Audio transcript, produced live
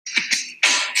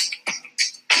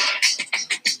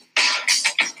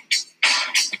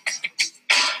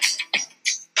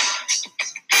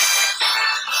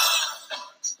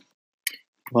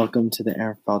Welcome to the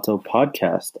Aaron Falto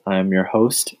podcast. I am your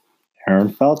host,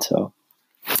 Aaron Falto.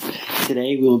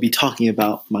 Today we will be talking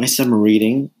about my summer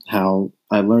reading, how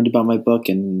I learned about my book,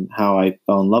 and how I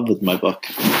fell in love with my book.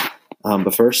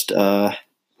 But first,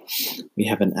 we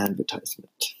have an advertisement.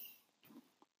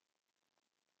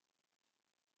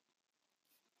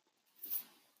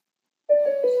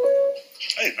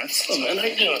 Hey, man. Oh, man, how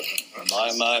you doing?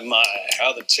 My.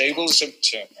 How the tables have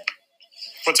turned.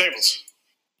 What tables?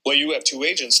 Well, you have two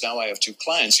agents, now I have two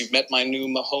clients. You've met my new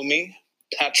homie,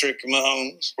 Patrick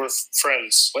Mahomes. We're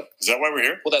friends. What? Is that why we're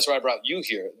here? Well, that's why I brought you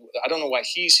here. I don't know why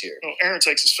he's here. No, Aaron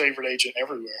takes his favorite agent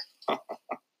everywhere.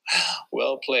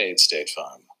 Well played, State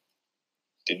Farm.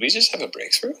 Did we just have a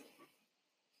breakthrough?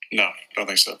 No, don't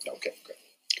think so. Okay, great.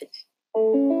 Good.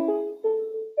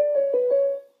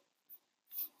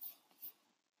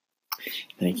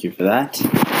 Thank you for that.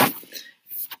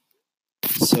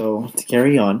 So, to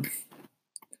carry on,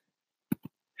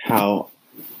 how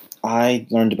I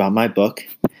learned about my book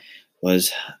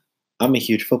was I'm a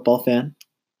huge football fan,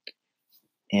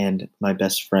 and my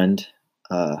best friend,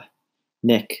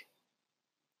 Nick,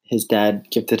 his dad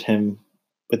gifted him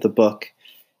with a book.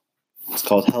 It's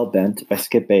called Hellbent by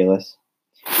Skip Bayless.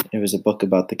 It was a book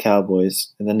about the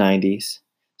Cowboys in the 90s,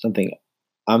 something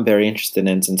I'm very interested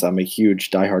in since I'm a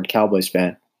huge diehard Cowboys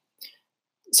fan.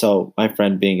 So my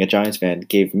friend, being a Giants fan,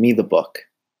 gave me the book.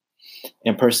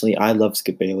 And personally, I love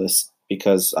Skip Bayless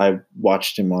because I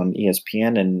watched him on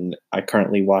ESPN and I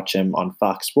currently watch him on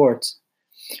Fox Sports.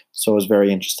 So I was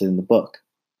very interested in the book.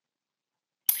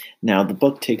 Now, the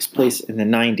book takes place in the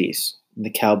 90s. The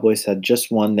Cowboys had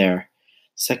just won their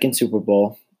second Super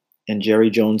Bowl, and Jerry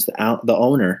Jones, the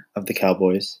owner of the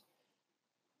Cowboys,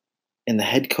 and the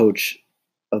head coach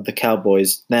of the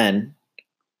Cowboys then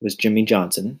was Jimmy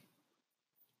Johnson.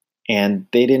 And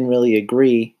they didn't really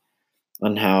agree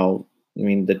on how,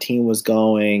 the team was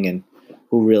going and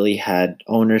who really had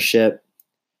ownership.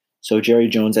 So Jerry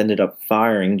Jones ended up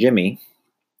firing Jimmy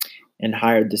and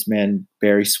hired this man,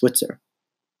 Barry Switzer.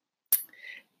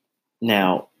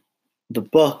 Now, the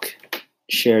book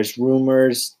shares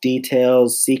rumors,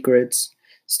 details, secrets,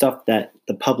 stuff that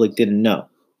the public didn't know.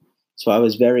 So I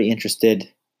was very interested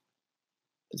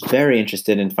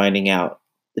in finding out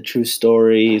the true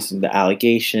stories and the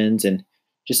allegations and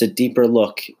just a deeper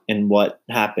look in what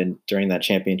happened during that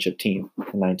championship team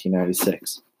in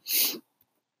 1996.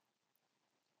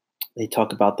 They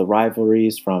talk about the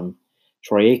rivalries from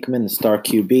Troy Aikman, the star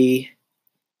QB,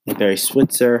 and Barry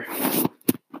Switzer,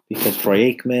 because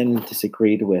Troy Aikman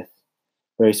disagreed with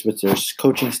Barry Switzer's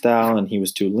coaching style and he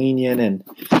was too lenient, and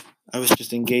I was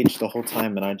just engaged the whole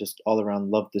time, and I just all around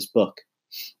loved this book.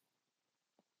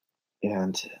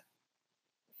 And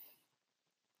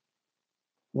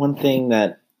one thing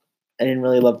that I didn't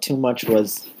really love too much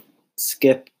was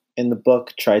Skip in the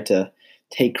book tried to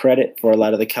take credit for a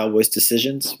lot of the Cowboys'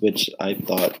 decisions, which I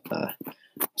thought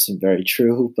wasn't very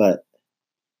true, but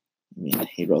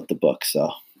he wrote the book,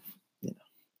 so,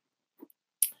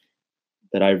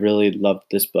 But I really loved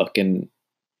this book and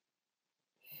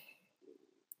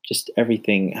just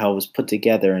everything, how it was put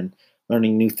together and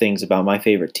learning new things about my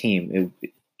favorite team.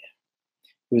 It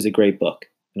was a great book,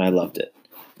 and I loved it.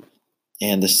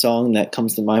 And the song that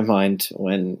comes to my mind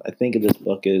when I think of this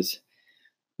book is,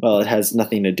 well, it has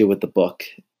nothing to do with the book,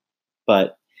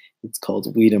 but it's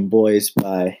called Weed and Boys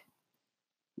by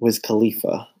Wiz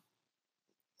Khalifa.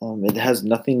 It has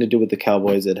nothing to do with the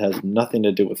Cowboys. It has nothing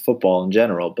to do with football in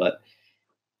general, but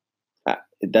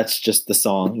that's just the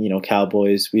song,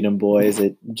 Cowboys, Weed and Boys.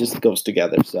 It just goes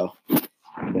together. So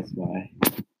that's why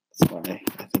I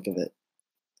think of it.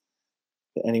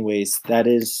 But anyways, that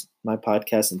is my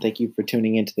podcast, and thank you for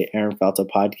tuning into the Aaron Falto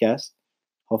podcast.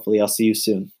 Hopefully I'll see you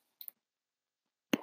soon.